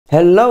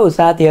Hello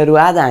साथीहरु,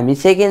 आज हामी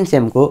सेकेन्ड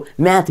सेमको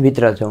म्याथ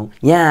भित्र छौं।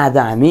 यहाँ आज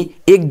हामी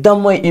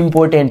एकदमै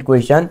इम्पोर्टेन्ट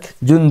क्वेशन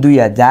जुन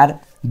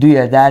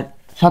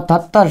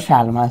 2077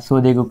 सालमा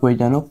सोधेको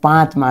क्वेशन हो,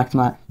 5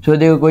 मार्क्समा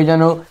सोधेको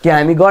क्वेशन हो कि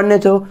हामी गर्ने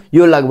छौं।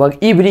 यो लगभग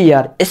एभ्री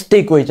इयर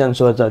यस्तै क्वेशन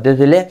सोध्छ,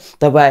 त्यसैले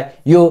तपाई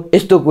यो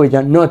यस्तो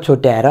क्वेशन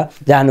नछोट्याएर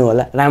जानु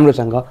होला,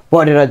 राम्रोसँग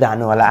पढेर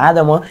जानु होला। आज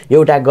म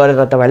एउटा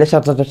गरेर तपाईले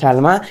 77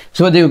 सालमा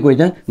सोधेको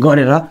क्वेशन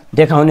गरेर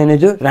देखाउने नै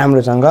छु,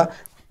 राम्रोसँग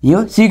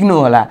यो सिक्नु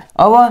होला।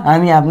 अब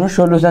हामी आफ्नो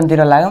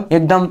सोलुसनतिर लागौं।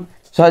 एकदम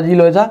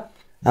सजिलो छ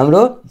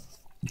हाम्रो।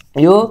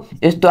 यो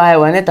यस्तो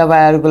आयो भने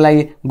तपाईहरुको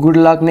लागि गुड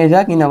लक नै छ,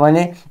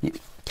 किनभने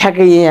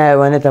ठ्याक्कै यही आयो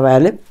भने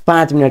तपाईहरुले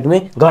 5 मिनेटमै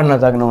गर्न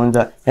सक्नुहुन्छ।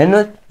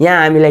 हेर्नुस्, यहाँ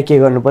हामीलाई के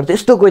गर्नुपर्छ,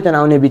 यस्तो क्वेशन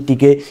आउने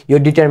बित्तिकै यो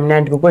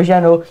डिटरमिनेन्टको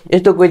क्वेशन हो।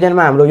 यस्तो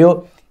क्वेशनमा हाम्रो यो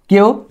के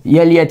हो,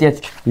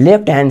 एलएचएस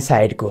लेफ्ट ह्यान्ड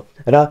साइडको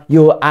र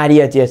यो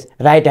आरएचएस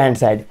राइट ह्यान्ड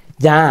साइड,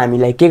 जहाँ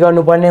हामीलाई के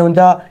गर्नुपर्ने हुन्छ,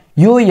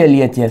 यो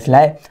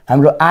एलएचएसलाई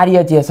हाम्रो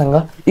आरएचएससँग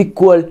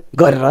इक्वल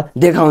गरेर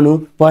देखाउनु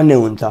पर्ने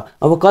हुन्छ।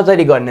 अब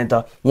कसरी गर्ने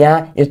त,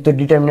 यहाँ यस्तो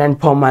डिटरमिनेन्ट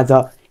फर्ममा छ,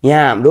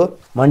 यहाँ हाम्रो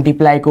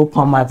मल्टिप्लाईको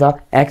फर्ममा छ,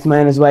 x - y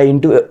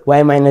into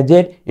y -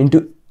 z into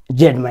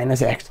z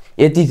 - x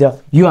यति छ।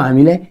 यो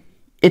हामीले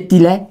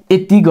यतिलाई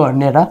यति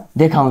गर्ने र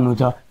देखाउनु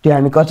छ। त्यो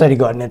हामी कसरी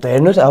गर्ने त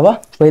हेर्नुस्। अब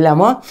पहिला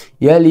म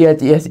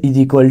एलएचएस इज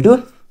इक्वल टु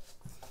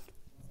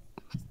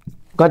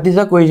कति छ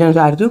क्वेशन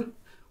सार्छु,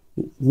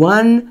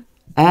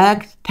 1x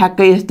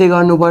ठ्याक्कै यस्तै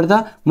गर्नुपर्छ।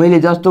 मैले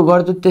जस्तो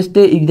गर्छु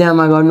त्यस्तै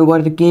इक्जाममा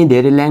गर्नुपर्छ, केही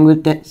धेरै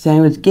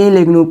ल्याङ्ग्वेज केही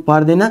लेख्नु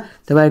पर्दैन।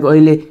 तपाईको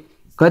अहिले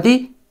कति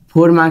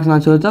 4 मार्क्समा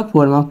सोध्छ,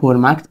 4 मा 4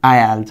 मार्क्स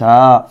आइहाल्छ।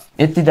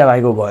 यति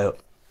तपाईको भयो।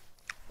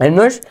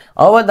 हेर्नुस्,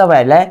 अब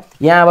तपाईहरुलाई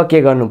यहाँ अब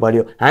के गर्नु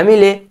पर्यो,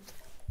 हामीले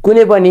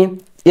कुनै पनि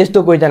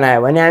यस्तो क्वेशन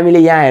आयो भने हामीले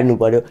यहाँ हेर्नु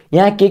पर्यो,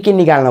 यहाँ के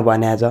निकाल्न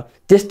भनेको छ,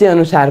 त्यस्तै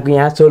अनुसारको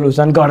यहाँ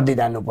सोलुसन गर्दै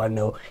जानु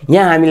पर्ने हो।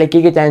 यहाँ हामीलाई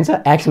के चाहिन्छ,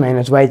 x -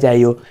 y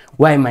चाहियो,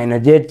 y -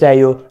 z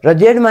चाहियो र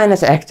z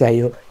 - x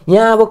चाहियो।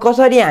 यहाँ अब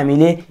कसरी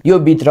हामीले यो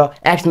भित्र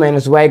x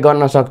 - y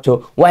गर्न सक्छौं,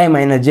 y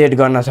 - z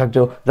गर्न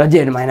सक्छौं र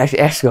z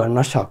 - x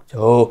गर्न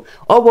सक्छौं।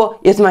 अब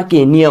यसमा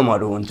के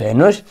नियमहरु हुन्छ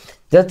हेर्नुस्।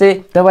 जस्तै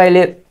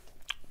तपाईले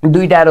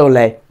दुईटा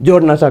रोलाई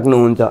जोड्न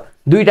सक्नुहुन्छ,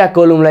 दुईटा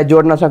कलमलाई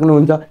जोड्न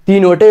सक्नुहुन्छ,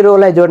 तीनवटै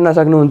रोलाई जोड्न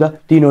सक्नुहुन्छ,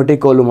 तीनवटै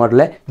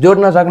कलमहरुलाई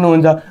जोड्न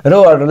सक्नुहुन्छ,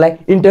 रोहरुलाई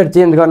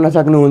इन्टरचेन्ज गर्न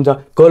सक्नुहुन्छ,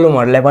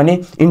 कलमहरुलाई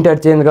पनि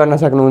इन्टरचेन्ज गर्न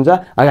सक्नुहुन्छ।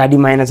 अगाडि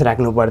माइनस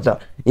राख्नुपर्छ,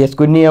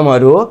 यसको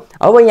नियमहरु हो।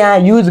 अब यहाँ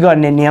युज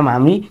गर्ने नियम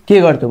हामी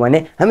के गर्छौं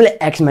भने, हामीले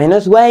x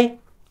 - y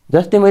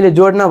जस्तै मैले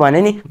जोड्न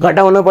भने नि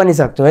घटाउन पनि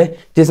सक्छौं है,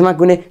 त्यसमा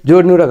कुनै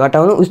जोड्नु र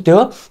घटाउनु उस्तै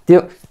हो। त्यो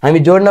हामी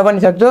जोड्न पनि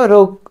सक्छौं,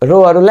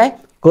 रोहरुलाई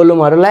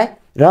कलमहरुलाई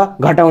र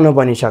घटाउन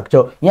पनि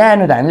सक्छौं। यहाँ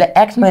हेर्नु त हामीलाई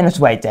x -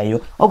 y चाहियो।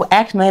 अब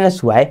x -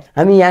 y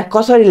हामी यहाँ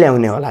कसरी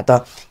ल्याउने होला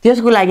त,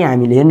 त्यसको लागि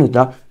हामीले हेर्नु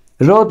त,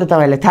 रो त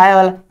तपाईलाई थाहा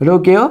होला, रो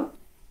के हो,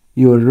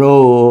 यो रो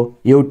हो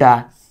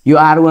एउटा, यो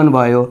r1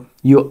 भयो,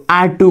 यो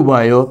r2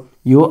 भयो,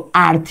 यो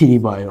r3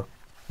 भयो,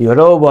 यो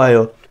रो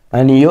भयो।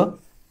 अनि यो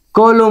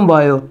कलम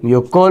भयो,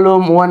 यो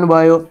कलम 1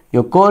 भयो,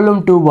 यो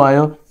कलम 2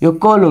 भयो, यो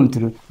कलम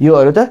 3।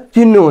 योहरु त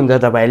चिन्नु हुन्छ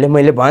तपाईले,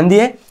 मैले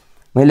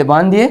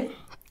भनिदिए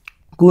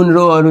कुन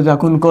रोहरु छ,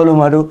 कुन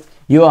कलमहरु।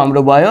 यो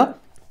हाम्रो भयो,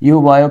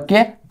 यो भयो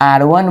के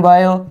r1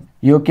 भयो,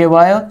 यो के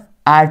भयो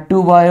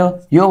r2 भयो,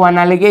 यो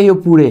भन्नाले के यो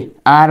पुरै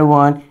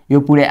r1, यो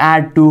पुरै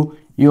r2,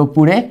 यो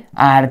पुरै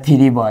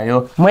r3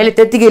 भयो। मैले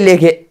त्यतिकै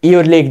लेखे,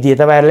 यो लेखिदिए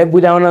तपाईहरुलाई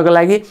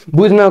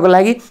बुझ्नको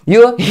लागि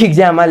यो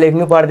एक्जाममा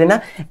लेख्नु पर्दैन।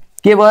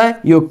 के भयो,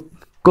 यो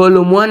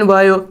कलम 1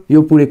 भयो,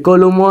 यो पुरै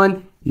कलम 1,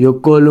 यो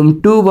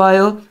कलम 2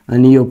 भयो,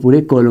 अनि यो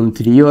पुरै कलम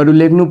 3। योहरु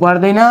लेख्नु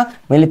पर्दैन,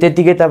 मैले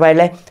त्यतिकै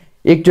तपाईलाई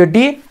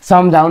एकचोटी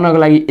सम्झाउनको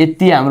लागि।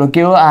 यति हाम्रो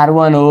के हो,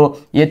 r1 हो,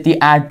 यति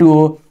r2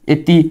 हो,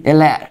 यति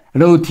यसलाई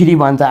रो 3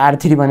 भन्छ,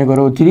 r3 भनेको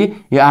रो 3,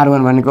 यो r1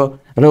 भनेको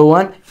रो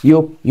 1,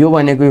 यो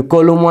भनेको यो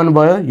कलम 1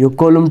 भयो, यो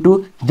कलम 2।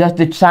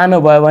 जस्तै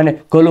सानो भयो भने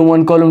कलम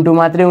 1 कलम 2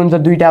 मात्रै हुन्छ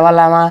दुईटा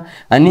वालामा,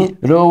 अनि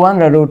रो 1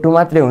 र रो 2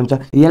 मात्रै हुन्छ।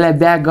 यसलाई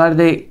ब्याक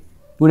गर्दै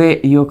पुरै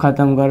यो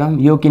खतम गरौँ,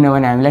 यो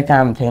किनभने हामीलाई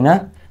काम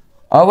छैन।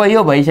 अब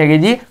यो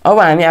भइसकेपछि अब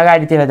हामी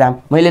अगाडितिर जाम।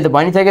 मैले त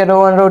भनिसके रो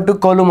 1 रो 2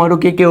 कलमहरु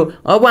के हो।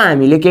 अब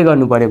हामीले के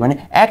गर्नु पर्यो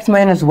भने x -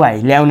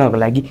 y ल्याउनको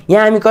लागि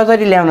यहाँ हामी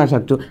कसरी ल्याउन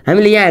सक्छौं,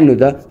 हामीले यहाँ हेर्नु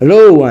त,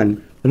 रो 1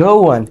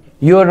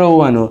 यो रो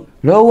 1 हो,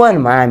 रो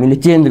 1 मा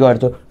हामीले चेन्ज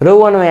गर्छौं, रो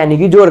 1 मा यानी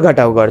कि जोड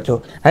घटाउ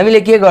गर्छौं।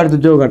 हामीले के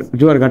गर्छौं,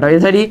 जोड घटाउ।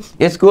 यसरी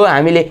यसको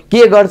हामीले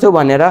के गर्छौं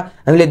भनेर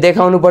हामीले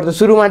देखाउनु पर्छ।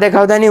 सुरुमा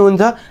देखाउँदा नि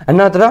हुन्छ,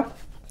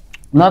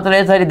 नत्र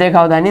यसरी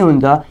देखाउँदा नि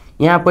हुन्छ।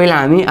 यहाँ पहिला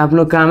हामी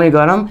आफ्नो कामै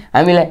गरौँ।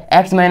 हामीलाई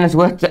x -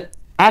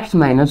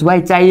 y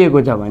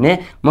चाहिएको छ भने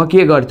म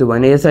के गर्छु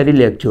भने यसरी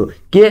लेख्छु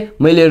के,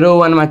 मैले रो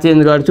 1 मा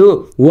चेन्ज गर्छु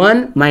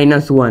 1 -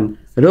 1,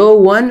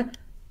 रो 1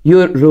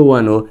 यो रो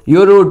 1 हो,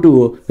 यो रो 2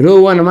 हो, रो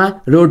 1 मा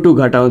रो 2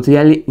 घटाउँछु,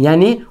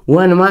 यानी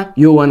 1 मा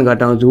यो 1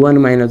 घटाउँछु, 1 -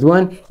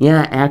 1।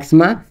 यहाँ x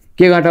मा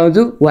के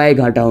घटाउँछु, y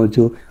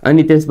घटाउँछु,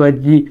 अनि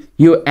त्यसपछि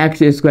यो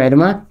x स्क्वायर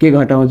मा के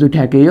घटाउँछु,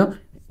 ठ्याक्कै यो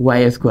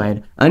y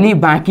स्क्वायर। अनि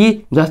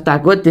बाँकी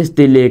जस्ताको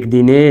त्यस्तै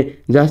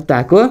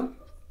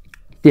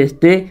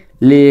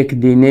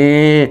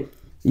लेखिदिने।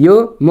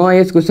 यो म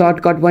यसको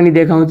सर्टकट पनि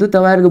देखाउँछु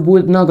तपाईहरुको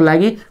बुझ्नको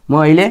लागि म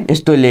अहिले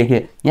यस्तो लेखे।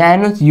 यहाँ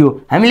हेर्नुस् यो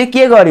हामीले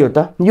के गर्यो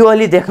त यो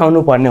अलि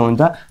देखाउनु पर्ने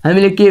हुन्छ।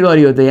 हामीले के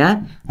गर्यो त यहाँ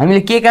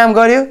हामीले के काम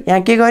गर्यो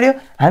यहाँ के गर्यो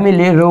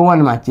हामीले रो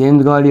 1 मा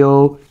चेन्ज गर्यो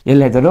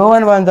यसलाई त रो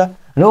 1 भन्छ।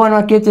 रो 1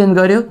 मा के चेन्ज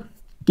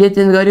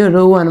गर्यो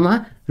रो 1 मा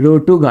रो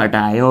 2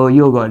 घटायो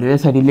यो गर्यो।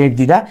 यसरी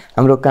लेखिदिदा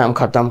हाम्रो काम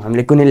खत्म।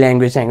 हामीले कुनै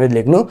ल्याङ्ग्वेज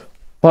लेख्नु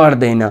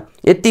पर्दैन।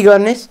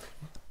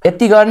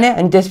 यति गर्ने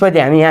अनि त्यसपछि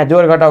हामी यहाँ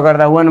जोड घटाउ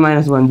गर्दा 1 -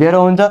 1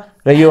 0 हुन्छ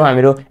र यो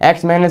हाम्रो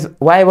x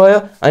 - y भयो।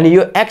 अनि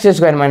यो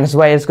x² -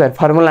 y²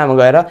 फर्मुलामा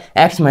गएर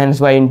x - y *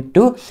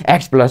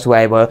 x +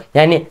 y भयो।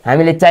 यानी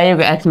हामीले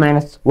चाहिएको x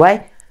 - y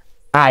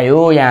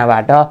आयो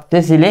यहाँबाट।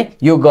 त्यसैले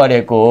यो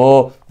गरेको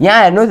हो।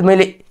 यहाँ हेर्नुस्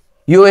मैले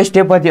यो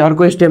स्टेपपछि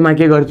अर्को स्टेपमा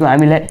के गर्छु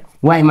हामीलाई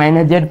y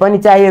 - z पनि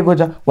चाहिएको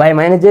छ। y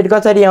 - z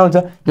कसरी आउँछ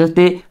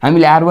जस्तै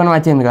हामीले r1 मा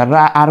चेन्ज गरेर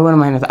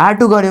r1 -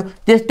 r2 गर्यो।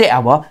 त्यस्तै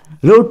अब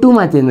रो 2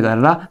 मा चेन्ज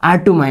गरेर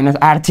r2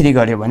 - r3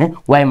 गर्यो भने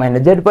y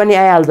 - z पनि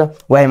आइहाल्छ।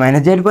 y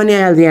 - z पनि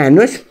आइहाल्छ। यहाँ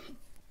हेर्नुस्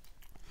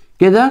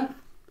के छ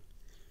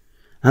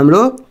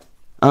हाम्रो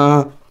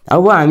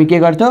अब हामी के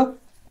गर्छौं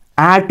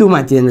r2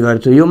 मा चेन्ज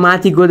गर्छौं। यो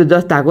माथिको त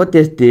जस्ताको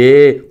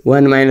त्यस्तै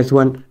 1 -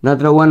 1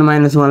 नत्र 1 -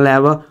 1 लाई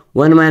अब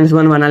 1 -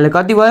 1 भन्नाले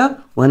कति भयो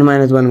 1 -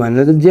 1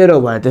 भन्नाले त 0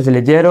 भयो।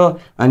 त्यसैले 0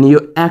 अनि यो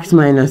x -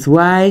 y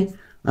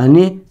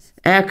अनि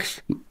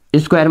x² -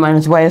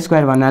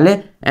 y² भन्नाले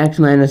x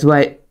 -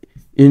 y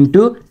 *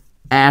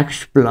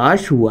 x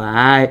 +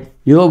 y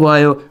यो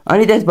भयो।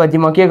 अनि त्यसपछि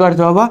म के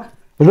गर्छु अब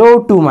रो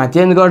 2 मा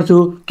चेन्ज गर्छु।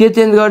 के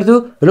चेन्ज गर्छु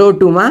रो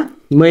 2 मा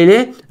मैले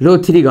रो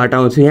 3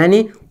 घटाउँछु। यानी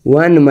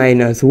 1 -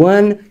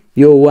 1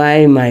 यो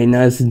y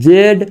 -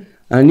 z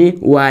अनि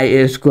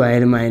y² -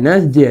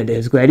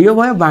 z² यो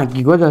भयो।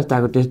 बाँकीको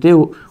जस्ताको त्यस्तै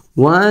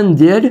 1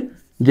 z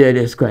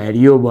z²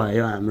 यो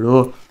भयो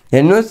हाम्रो।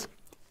 हेर्नुस्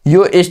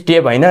यो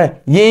स्टेप हैन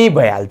यही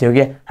भइहाल्थ्यो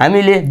के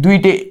हामीले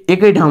दुईटै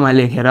एकै ठाउँमा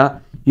लेखेर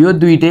यो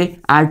दुईटै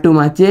r2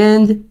 मा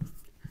चेन्ज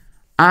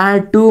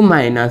r2 -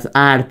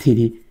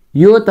 r3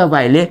 यो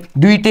तपाईले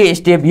दुईटै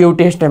स्टेप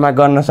एउटै स्टेपमा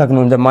गर्न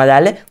सक्नुहुन्छ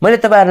मजाले। मैले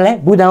तपाईहरुलाई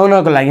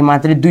बुझाउनको लागि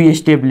मात्रै दुई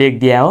स्टेप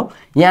लेखिदिए हो।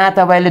 यहाँ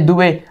तपाईले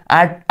दुवै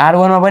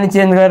r1 मा पनि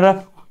चेन्ज गरेर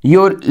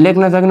यो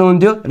लेख्न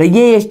सक्नुहुन्थ्यो र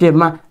यही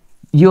स्टेपमा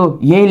यो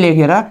यही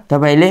लेखेर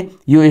तपाईले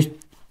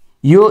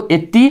यो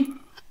यति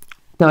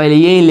तपाईले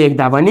यही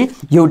लेख्दा पनि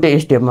एउटै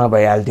स्टेपमा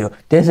भइहाल्थ्यो।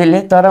 त्यसैले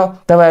तर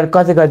तपाईहरु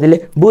कतिले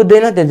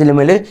बुझ्दैन त्यसैले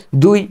मैले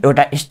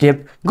दुईवटा स्टेप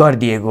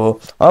गरिदिएको हो।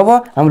 अब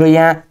हाम्रो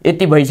यहाँ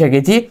यति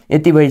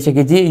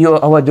भइसकेछि यो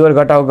अब जोड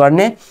घटाउ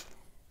गर्ने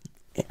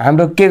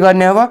हाम्रो के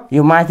गर्ने अब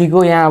यो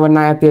माथिको यहाँ अब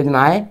नयाँ पेजमा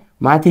आए।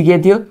 माथि के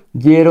थियो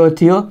 0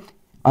 थियो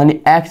अनि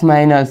x -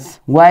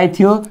 y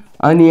थियो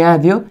अनि यहाँ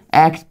थियो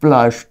x -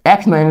 y *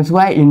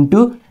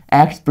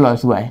 x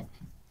 + y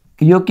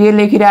यो के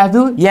लेखिरहेको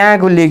छु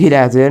यहाँको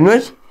लेखिरहेको छु।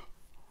 हेर्नुस्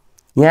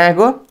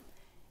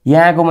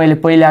यहाँको मैले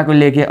पहिलाको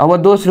लेखे। अब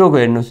दोस्रोको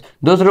हेर्नुस्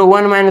दोस्रो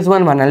 1 -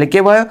 1 भन्नाले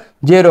के भयो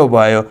 0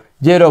 भयो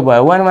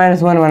 1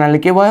 - 1 भन्नाले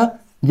के भयो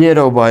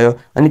 0 भयो।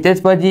 अनि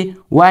त्यसपछि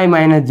y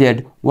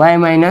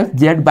 -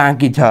 z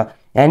बाँकी छ।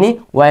 यानी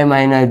y -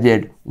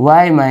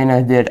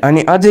 z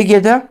अनि अझै के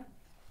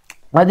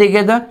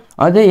छ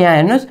अझै यहाँ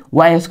हेर्नुस्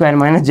y² -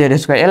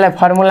 z² यसलाई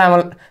फर्मुलामा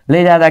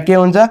लैजाँदा के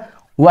हुन्छ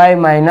y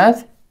 -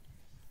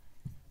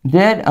 z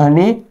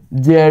अनि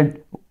z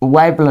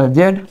y +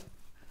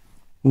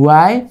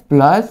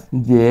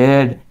 z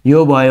यो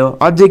भयो।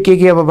 अझै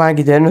के अब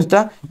बाँकी छ हेर्नुस्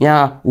त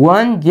यहाँ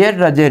 1 z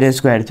र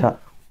z² छ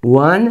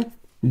 1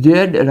 z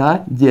र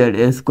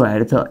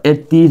z² छ।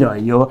 यति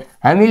रह्यो।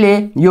 हामीले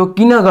यो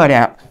किन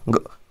गर्या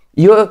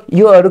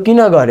योहरु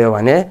किन गर्यो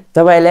भने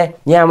तपाईलाई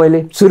यहाँ मैले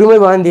सुरुमै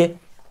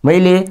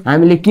भनिदिए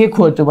हामीले के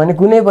खोज्छौं भने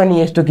कुनै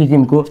पनि यस्तो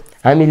किसिमको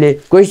हामीले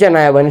क्वेशन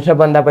आयो भने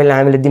सबभन्दा पहिला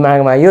हामीले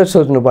दिमागमा यो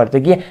सोच्नु पर्छ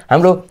कि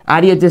हाम्रो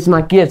RHS मा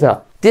के छ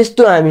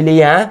त्यस्तो हामीले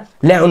यहाँ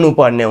ल्याउनु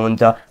पर्ने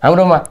हुन्छ।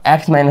 हाम्रोमा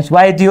x -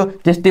 y थियो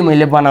त्यस्तै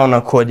मैले बनाउन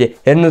खोजे।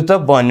 हेर्नुस् त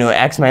बन्यो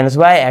x - y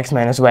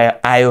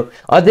आयो।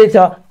 अझै छ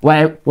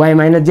y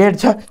 - z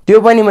छ त्यो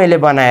पनि मैले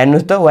बनाए।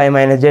 हेर्नुस् त y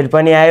 - z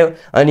पनि आयो।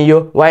 अनि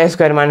यो y² -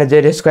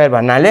 z²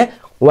 भन्नाले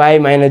y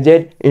 - z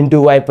 *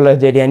 y +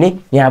 z यानी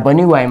यहाँ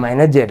पनि y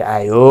 - z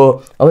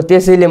आयो। अब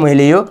त्यसैले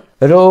मैले यो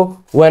रो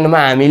 1 मा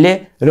हामीले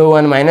रो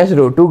 1 -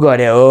 रो 2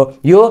 गरे हो।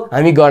 यो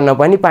हामी गर्न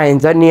पनि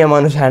पाइन्छ नियम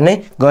अनुसार नै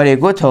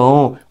गरेको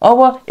छौं। अब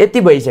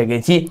यति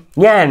भइसकेछि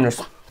यहाँ हेर्नुस्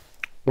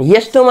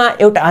यस्तोमा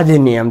एउटा अझै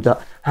नियम छ।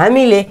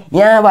 हामीले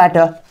यहाँबाट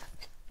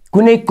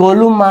कुनै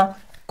कलममा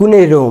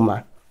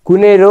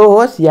कुनै रो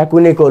होस् या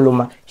कुनै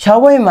कलममा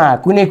सबैमा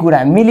कुनै कुरा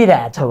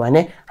मिलिरहेछ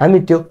भने हामी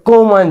त्यो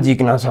कमन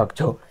झिक्न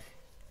सक्छौं।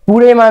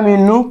 पुरैमा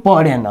मिल्नु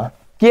परेन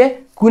के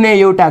कुनै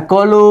एउटा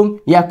कलम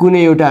या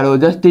कुनै एउटा रो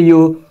जस्तै यो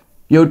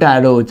एउटा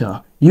रो छ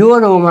यो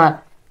रोमा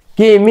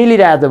के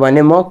मिलिरहेछ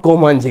भने म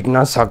कमन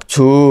झिक्न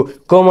सक्छु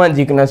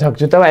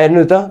तपाई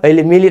हेर्नु त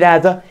अहिले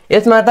मिलिरहेछ।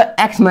 यसमा त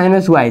x -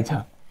 y छ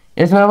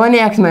यसमा पनि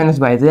x -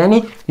 y छ यानी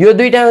यो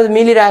दुईटामा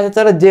मिलिरहेछ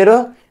तर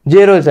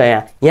 0 छ।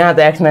 यहाँ त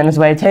x -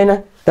 y छैन।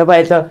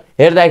 तपाई त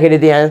हेर्दाखेरि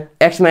त यहाँ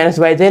x -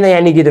 y छैन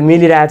यानी कि त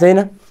मिलिरहेछ छैन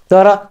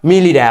तर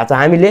मिलिरहेको छ,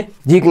 हामीले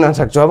झिक्न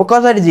सक्छौँ। अब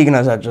कसरी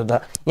झिक्न सक्छौँ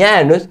त? यहाँ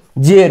हेर्नुहोस्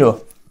 0,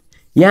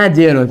 यहाँ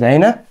 0 छ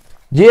हैन,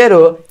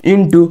 0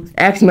 इन्टु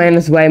एक्स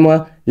माइनस वाई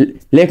म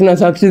लेख्न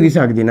सक्छु कि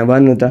सक्दिनँ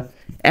भन्नु त?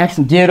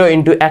 0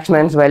 इन्टु एक्स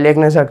माइनस वाई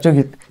लेख्न सक्छु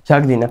कि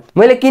सक्दिनँ?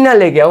 मैले किन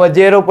लेखेँ? अब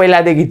 0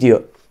 पहिलादेखि थियो,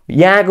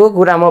 यहाँको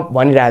कुरा म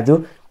भनिरहेको छु,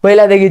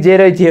 पहिलादेखि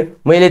 0 थियो,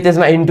 मैले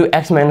त्यसमा इन्टु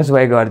एक्स माइनस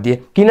वाई गरिदिएँ।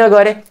 किन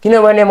गरेँ?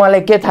 किनभने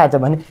मलाई के थाहा छ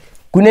भने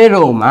कुनै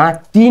रोमा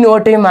 3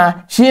 वटैमा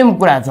सेम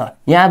कुरा छ,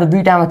 यहाँ त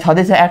दुईटामा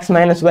छँदैछ एक्स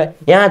माइनस वाई,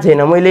 यहाँ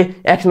छैन, मैले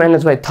एक्स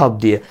माइनस वाई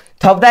थपिदिएँ।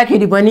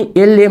 थप्दाखेरि पनि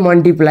यसले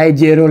मल्टिप्लाई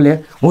 0ले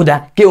हुँदा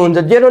के हुन्छ?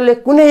 0ले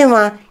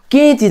कुनैमा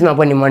केही चिजमा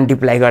पनि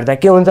मल्टिप्लाई गर्दा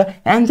के हुन्छ?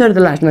 एन्सर त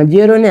लास्टमा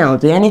 0 नै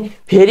आउँछ। यानि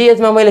फेरि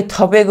यसमा मैले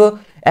थपेको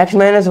एक्स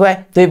माइनस वाई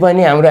त्यही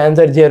पनि हाम्रो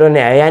एन्सर 0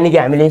 नै आयो। यानि कि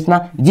हामीले यसमा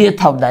जे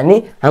थप्दा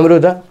नि हाम्रो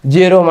त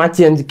 0 मा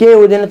चेन्ज केही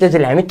हुँदैन,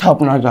 त्यसैले हामी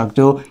थप्न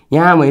सक्छौँ।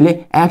 यहाँ मैले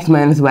एक्स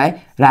माइनस वाई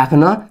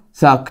राख्न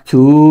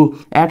सक्छु,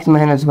 एक्स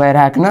माइनस वाई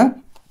राख्न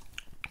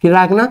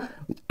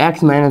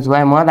एक्स माइनस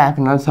वाई म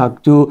राख्न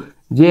सक्छु,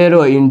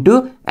 0 इन्टु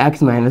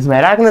एक्स माइनस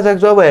वाई राख्न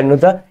सक्छु। अब हेर्नु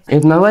त,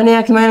 यसमा पनि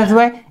एक्स माइनस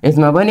वाई,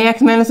 यसमा पनि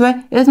एक्स माइनस वाई,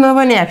 यसमा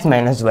पनि एक्स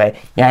माइनस वाई,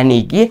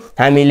 यानि कि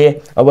हामीले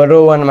अब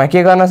रो 1 मा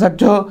के गर्न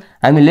सक्छौँ?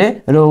 हामीले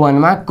रो 1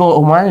 मा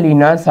कमन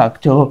लिन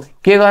सक्छौँ।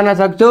 के गर्न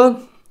सक्छौँ?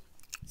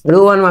 रो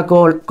 1 मा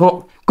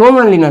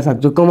कमन लिन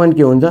सक्छौँ। कमन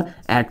के हुन्छ?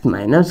 X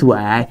minus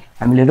Y.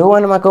 हामीले रो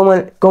 1 मा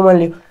कमन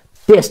लियो।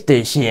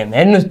 त्यस्तै सेम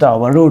हेर्नुहोस् त,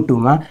 अब रो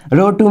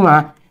 2 मा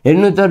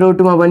हेर्नु त, रो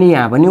 2 मा पनि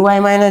यहाँ पनि वाई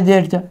माइनस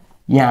जेड छ,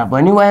 यहाँ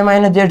पनि वाई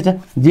माइनस जेड छ।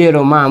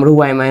 0 मा हाम्रो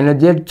वाई माइनस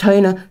जेड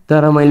छैन,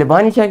 तर मैले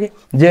भनिसकेँ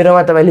 0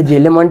 मा तपाईँले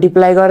जेले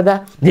मल्टिप्लाई गर्दा,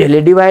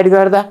 जेले डिभाइड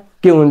गर्दा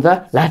के हुन्छ?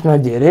 लास्टमा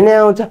 0 नै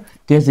आउँछ।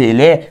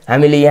 त्यसैले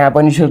हामीले यहाँ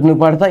पनि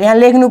सोच्नुपर्छ, यहाँ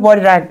लेख्नु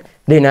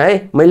परिराख्दैन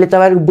है, मैले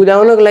तपाईँहरूको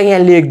बुझाउनको लागि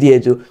यहाँ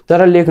लेखिदिएछु,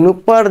 तर लेख्नु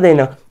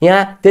पर्दैन।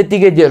 यहाँ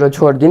त्यत्तिकै 0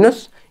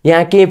 छोडिदिनुहोस्,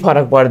 यहाँ केही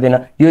फरक पर्दैन।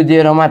 यो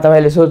 0 मा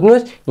तपाईँले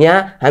सोच्नुहोस्,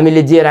 यहाँ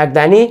हामीले जे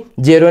राख्दा नि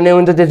 0 नै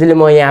हुन्छ, त्यसैले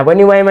म यहाँ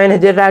पनि वाई माइनस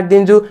जेड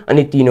राखिदिन्छु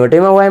अनि 3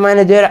 वटैमा वाई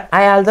माइनस जेड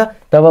आइहाल्छ।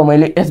 तब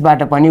मैले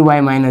यसबाट पनि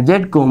वाई माइनस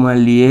जेड कमन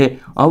लिएँ।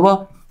 अब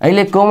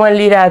अहिले कमन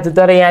लिइरहेको छु,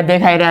 तर यहाँ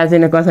देखाइरहेको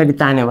छैन कसरी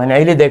तान्यो भने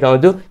अहिले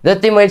देखाउँछु।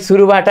 जस्तै मैले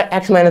सुरुबाट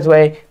एक्स माइनस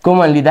वाई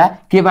कमन लिँदा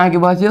के बाँकी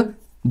बस्यो?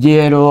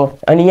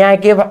 0। अनि यहाँ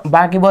के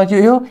बाँकी बस्यो?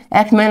 यो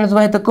एक्स माइनस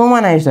वाई त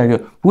कमन आइसक्यो,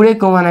 पुरै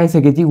कमन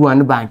आइसकेपछि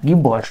 1 बाँकी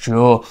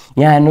बस्यो।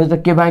 यहाँ हेर्नुहोस्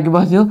त के बाँकी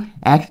बस्यो?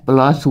 X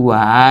plus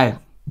Y.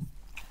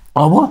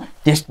 अब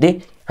त्यस्तै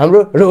हाम्रो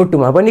रो 2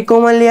 मा पनि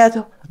कमन ल्याएको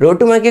छ। रो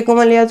 2 मा के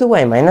कमन ल्याएको छु?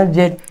 Y minus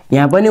Z.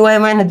 यहाँ पनि वाई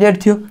माइनस जेड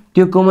थियो,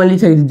 त्यो कमन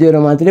लिइसकेपछि 0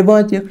 मात्रै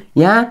बच्यो।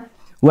 यहाँ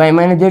वाई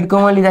माइनस जेड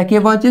कमन लिँदा के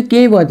बच्यो?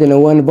 केही बचेन,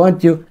 1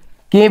 बच्यो।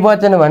 केही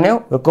बचेन भने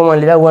कमन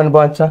लिँदा 1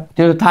 बच्छ,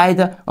 त्यो थाहै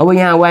छ। अब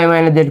यहाँ वाई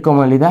माइनस जेड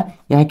कमन लिँदा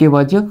यहाँ के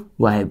बच्यो?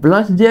 Y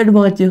plus Z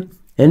बच्यो।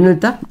 हेर्नु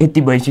त,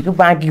 यति भइसक्यो।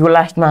 बाँकीको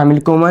लास्टमा हामीले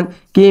कमन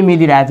केही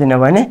मिलिरहेको छैन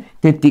भने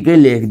त्यत्तिकै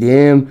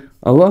लेखिदियौँ।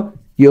 अब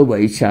यो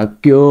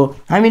भइसक्यो।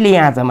 हामीले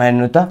यहाँसम्म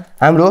हेर्नु त,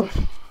 हाम्रो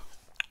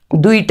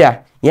दुईटा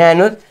यहाँ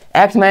हेर्नुहोस्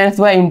x minus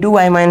Y into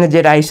Y minus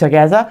Z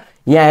आइसकेको छ।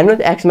 यहाँ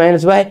हेर्नुहोस् x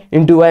minus Y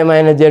into Y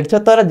minus Z छ,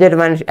 तर जेड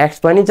माइनस एक्स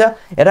पनि छ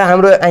र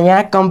हाम्रो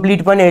यहाँ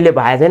कम्प्लिट पनि अहिले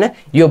भएको छैन,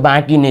 यो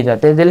बाँकी नै छ।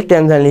 त्यसैले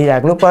टेन्सन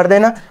लिइराख्नु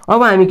पर्दैन।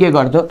 अब हामी के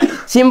गर्छौँ?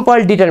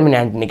 सिम्पल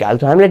डिटर्मिनेन्ट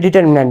निकाल्छौँ। हामीले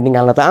डिटर्मिनेन्ट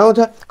निकाल्न त आउँछ,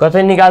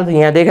 कसरी निकाल्छौँ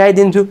यहाँ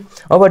देखाइदिन्छु।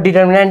 अब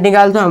डिटर्मिनेन्ट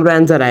निकाल्छौँ, हाम्रो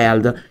एन्सर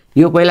आइहाल्छ।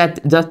 यो पहिला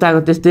जस्ताको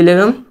त्यस्तै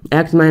लेखौँ,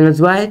 x minus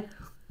Y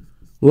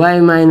Y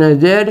minus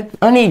Z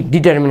अनि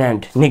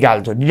डिटर्मिनेन्ट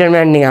निकाल्छौँ।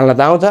 डिटर्मिनेन्ट निकाल्न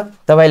त आउँछ,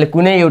 तपाईँले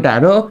कुनै एउटा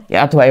रो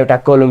अथवा एउटा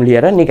कलम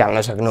लिएर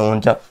निकाल्न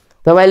सक्नुहुन्छ।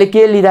 तपाईँले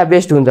के लिँदा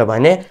बेस्ट हुन्छ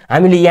भने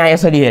हामीले यहाँ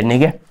यसरी हेर्ने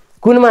क्या,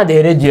 कुनमा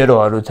धेरै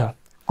 0हरू छ,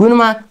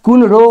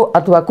 कुन रो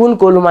अथवा कुन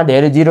कोलममा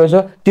धेरै 0 छ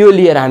त्यो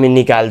लिएर हामी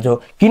निकाल्छौँ।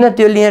 किन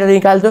त्यो लिएर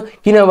निकाल्छौँ?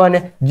 किनभने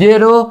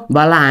 0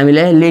 वाला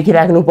हामीले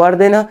लेखिराख्नु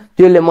पर्दैन,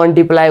 त्यसले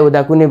मल्टिप्लाई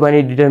हुँदा कुनै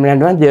पनि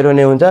डिटर्मिनेन्टमा 0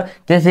 नै हुन्छ।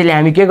 त्यसैले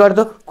हामी के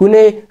गर्छौँ?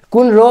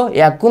 कुन रो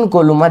या कुन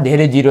कोलममा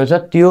धेरै 0 छ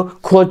त्यो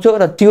खोज्छौँ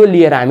र त्यो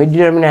लिएर हामी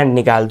डिटर्मिनेन्ट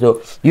निकाल्छौँ।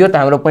 यो त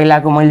हाम्रो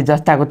पहिलाको मैले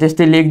जस्ताको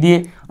त्यस्तै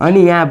लेखिदिएँ। अनि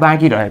यहाँ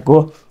बाँकी रहेको,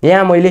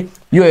 यहाँ मैले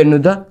यो हेर्नु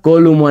त,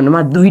 कोलम 1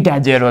 मा 2टा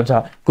 0 छ,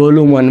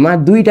 कोलम 1 मा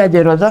 2टा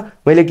 0 छ।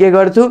 मैले के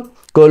गर्छु?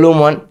 कोलम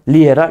 1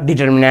 लिएर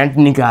डिटर्मिनेन्ट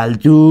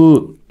निकाल्छु।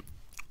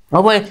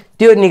 अब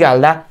त्यो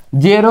निकाल्दा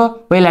 0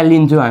 पहिला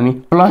लिन्छौँ हामी,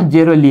 प्लस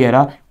 0 लिएर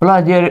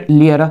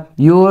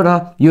यो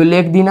र यो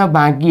लेख्दिनँ,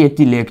 बाँकी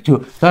यति लेख्छु।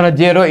 तर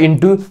 0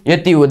 इन्टु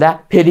यति हुँदा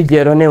फेरि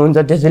 0 नै हुन्छ,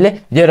 त्यसैले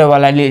 0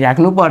 वाला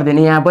लिइराख्नु पर्दैन।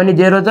 यहाँ पनि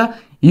 0 छ,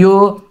 यो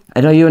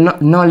र यो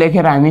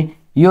नलेखेर हामी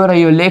यो र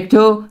यो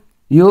लेख्छौँ,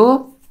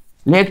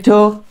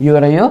 यो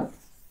र यो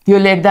त्यो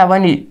लेख्दा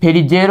पनि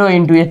फेरि 0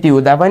 इन्टु यति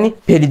हुँदा पनि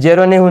फेरि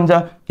 0 नै हुन्छ।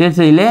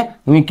 त्यसैले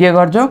हामी के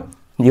गर्छौँ?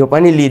 यो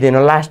पनि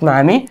लिँदैनौँ। लास्टमा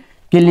हामी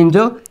के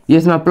लिन्छौँ?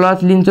 यसमा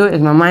प्लस लिन्छौँ,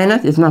 यसमा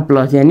माइनस, यसमा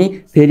प्लस, यानि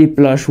फेरि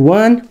प्लस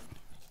 1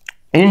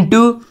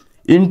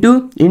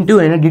 इन्टु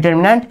होइन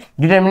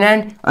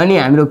डिटर्मिनेन्ट अनि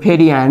हाम्रो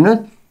फेरि यहाँ हेर्नुहोस्,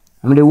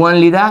 हामीले 1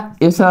 लिँदा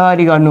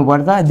यसरी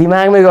गर्नुपर्छ,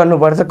 दिमागमै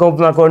गर्नुपर्छ,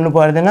 कपमा कोर्नु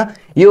पर्दैन।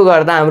 यो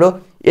गर्दा हाम्रो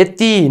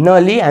यति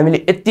नलि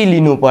हामीले यति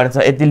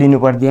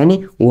लिनुपर्छ, यानि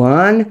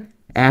 1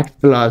 एक्स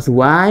प्लस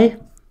वाई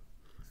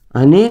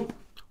अनि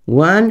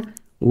 1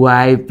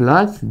 y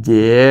प्लस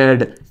जेड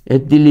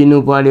यति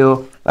लिनु पर्यो।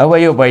 अब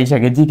यो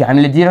भइसकेपछि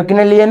हामीले 0 किन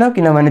लिएन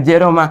किनभने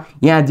 0 मा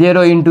यहाँ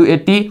 0 इन्टु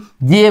यति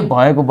जे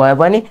भएको भए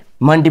पनि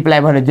मल्टिप्लाई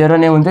भएर 0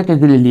 नै हुन्छ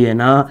त्यसैले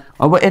लिएन।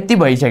 अब यति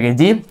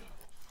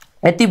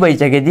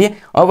भइसकेपछि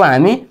अब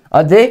हामी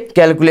अझै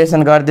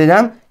क्याल्कुलेसन गर्दै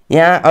जाम।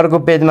 यहाँ अर्को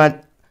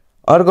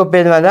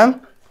पेजमा जाम।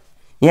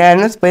 यहाँ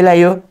हेर्नुस् पहिला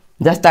यो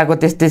जस्ताको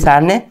त्यस्तै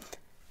सार्ने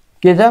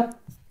के छ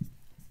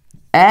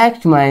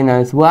x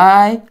minus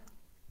y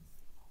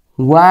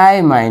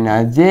y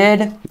minus z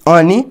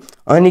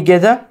अनि के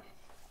छ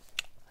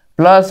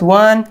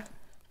 +1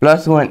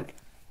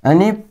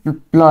 अनि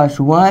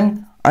 +1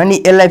 अनि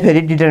यसलाई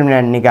फेरि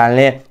डिटर्मिनेन्ट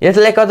निकाल्ने।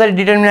 यसलाई कसरी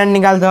डिटर्मिनेन्ट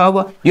निकाल्छ अब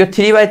यो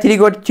 3/3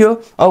 को थियो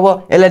अब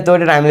यसलाई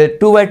तोडेर हामीले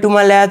 2/2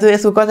 मा ल्याएको छु।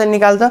 यसको कसरी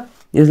निकाल्छ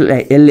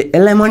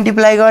यसलाई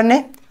मल्टिप्लाई गर्ने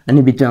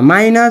अनि बिचमा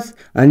माइनस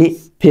अनि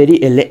फेरि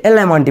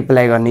यसलाई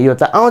मल्टिप्लाई गर्ने। यो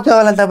त आउँछ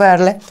होला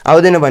तपाईहरुलाई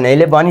आउँदैन भने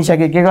अहिले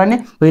भनिसके के गर्ने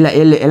पहिला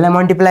यसलाई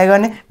मल्टिप्लाई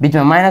गर्ने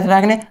बिचमा माइनस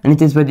राख्ने अनि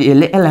त्यसपछि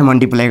यसलाई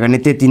मल्टिप्लाई गर्ने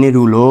त्यति नै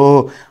रुल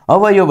हो।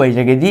 अब यो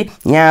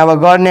भइसकेपछि यहाँ अब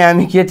गर्ने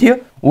हामी के थियो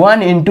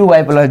 1 इन्टु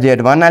y प्लस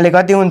z भन्नाले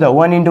कति हुन्छ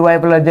 1 इन्टु y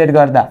प्लस z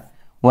गर्दा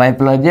y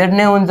प्लस z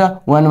नै हुन्छ।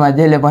 1 मा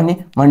जले पनि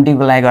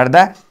मल्टिप्लाई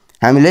गर्दा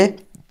हामीले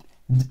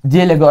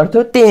जेले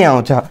गर्छौ त्यही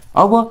आउँछ।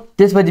 अब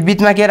त्यसपछि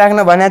बिचमा के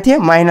राख्न भनेको थिए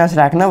माइनस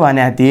राख्न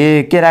भनेको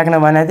थिए। के राख्न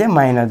भनेको थिए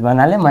माइनस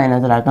भन्नाले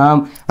माइनस राखौँ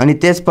अनि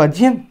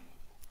त्यसपछि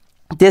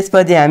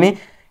हामी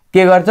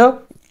के गर्छौ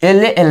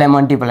यसलाई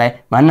मल्टिप्लाई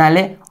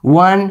भन्नाले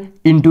 1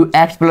 इन्टु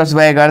x प्लस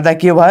y गर्दा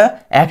के भयो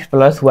x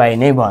प्लस y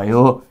नै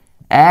भयो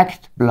x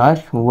प्लस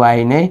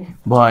y नै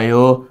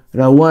भयो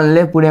र 1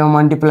 ले पुरैमा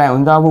मल्टिप्लाई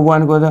हुन्छ। अब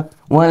 1 को त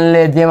 1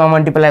 ले जेमा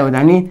मल्टिप्लाई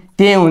हुँदा नि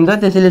त्यही हुन्छ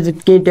त्यसैले चाहिँ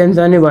केही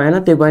टेन्सनै भएन।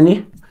 त्यो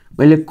पनि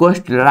मैले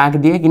कोस्ट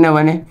राखिदिएँ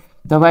किनभने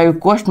तपाईको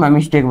कोस्टमा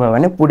मिस्टेक भयो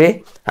भने पुरै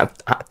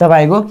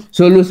तपाईको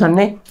सोलुसन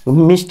नै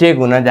मिस्टेक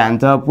हुन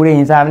जान्छ पुरै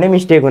हिसाब नै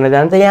मिस्टेक हुन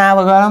जान्छ। यहाँ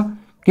अब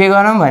के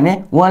गरौँ भने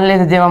 1 ले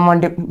जेमा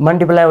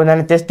मल्टिप्लाई हुँदा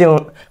नि त्यस्तै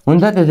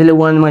हुन्छ त्यसैले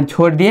 1 मा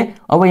छोड्दिए।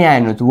 अब यहाँ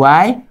हेर्नुस्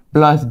y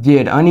प्लस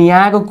z अनि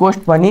यहाँको कोस्ट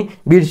पनि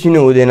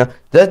बिर्सिनु हुँदैन।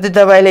 जस्तै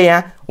तपाईले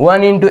यहाँ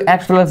 1 इन्टु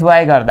x प्लस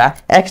y गर्दा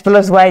x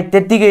प्लस y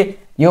त्यतिकै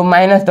यो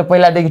माइनस त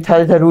पहिलादेखि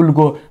छ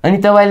रुलको अनि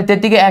तपाईले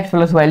त्यतिकै x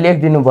प्लस y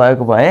लेखिदिनु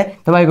भएको भए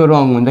तपाईको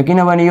रङ हुन्छ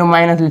किनभने यो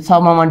माइनसले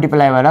सबमा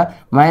मल्टिप्लाई भएर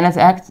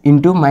 -x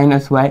इन्टु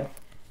 -y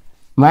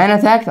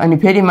 -x अनि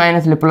फेरि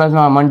माइनसले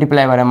प्लसमा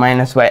मल्टिप्लाई भएर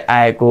 -y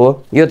आएको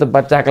हो। यो त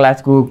बच्चा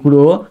क्लासको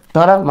कुरो हो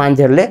तर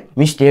मान्छेहरूले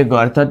मिस्टेक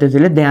गर्छ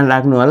त्यसैले ध्यान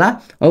राख्नु होला।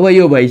 अब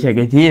यो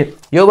भइसकेपछि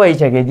यहाँ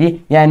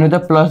हेर्नु त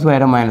 +y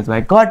र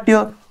 -y कट्यो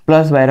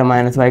 +y र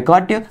 -y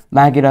कट्यो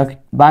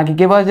बाँकी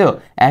के बच्यो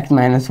x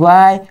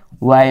 -y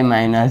y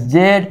minus z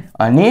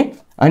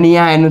अनि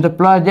यहाँ हेर्नु त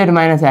प्लस z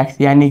माइनस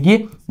x यानी कि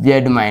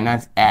z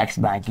माइनस x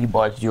बाँकी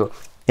बच्यो।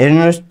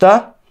 हेर्नुस् त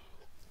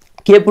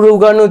के प्रुभ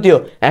गर्नु थियो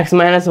x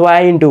minus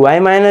y into y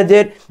minus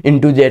z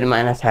into z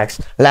minus x।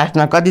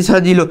 लास्टमा कति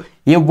सजिलो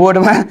यो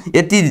बोर्डमा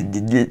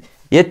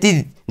यति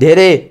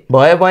धेरै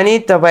भए पनि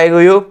तपाईको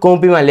यो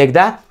कपीमा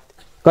लेख्दा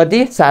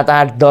कति 7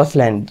 8 10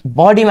 लाइन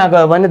बडीमा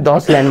गयो भने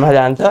 10 लाइनमा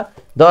जान्छ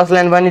 10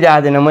 लाइन पनि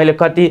जाँदैन। मैले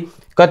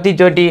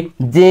कतिचोटि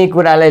जे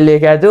कुरालाई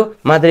लेखेको छु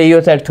मात्रै यो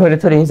साइड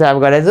थोरै हिसाब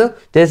गरेको छु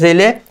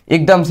त्यसैले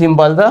एकदम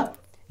सिम्पल छ।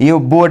 यो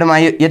बोर्डमा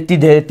यो यति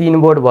धेरै 3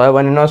 बोर्ड भयो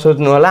भने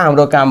नसोच्नु होला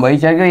हाम्रो काम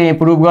भइसक्यो। यही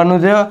प्रुफ गर्नु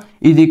थियो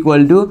इज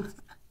इक्वल टु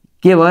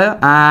के भयो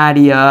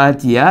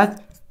RHS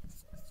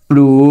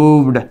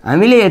प्रुभड।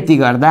 हामीले यति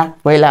गर्दा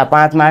पहिला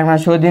 5 मार्क्समा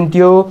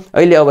सोधिन्थ्यो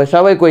अहिले अब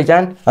सबै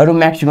क्वेशनहरु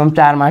म्याक्सिमम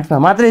 4 मार्क्समा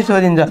मात्रै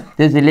सोधिन्छ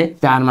त्यसैले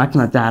 4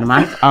 मार्क्समा 4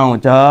 मार्क्स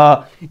आउँछ।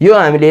 यो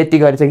हामीले यति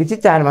गरिसकेपछि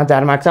 4 मा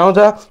 4 मार्क्स आउँछ।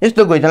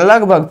 यस्तो क्वेशन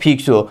लगभग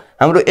फिक्स हो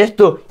हाम्रो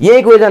यस्तो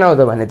यही क्वेशन आउँछ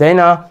भने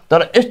छैन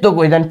तर यस्तो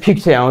क्वेशन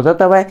फिक्सै आउँछ।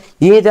 तपाई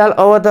यही चाल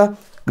अब त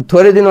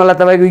थोरै दिन होला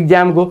तपाईको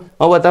एक्जामको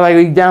अब तपाईको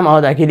एक्जाम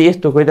आउँदाखेरि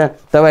यस्तो क्वेशन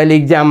तपाईले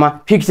एक्जाममा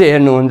फिक्सै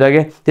हेर्नुहुन्छ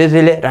के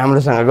त्यसैले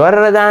राम्रोसँग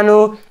गरेर जानु।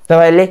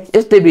 तपाईले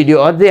यस्तै भिडियो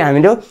अझै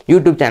हाम्रो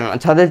युट्युब च्यानलमा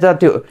छँदैछ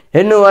त्यो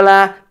हेर्नु होला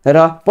र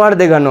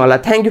पढ्दै गर्नु होला।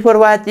 Thank you for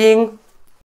watching.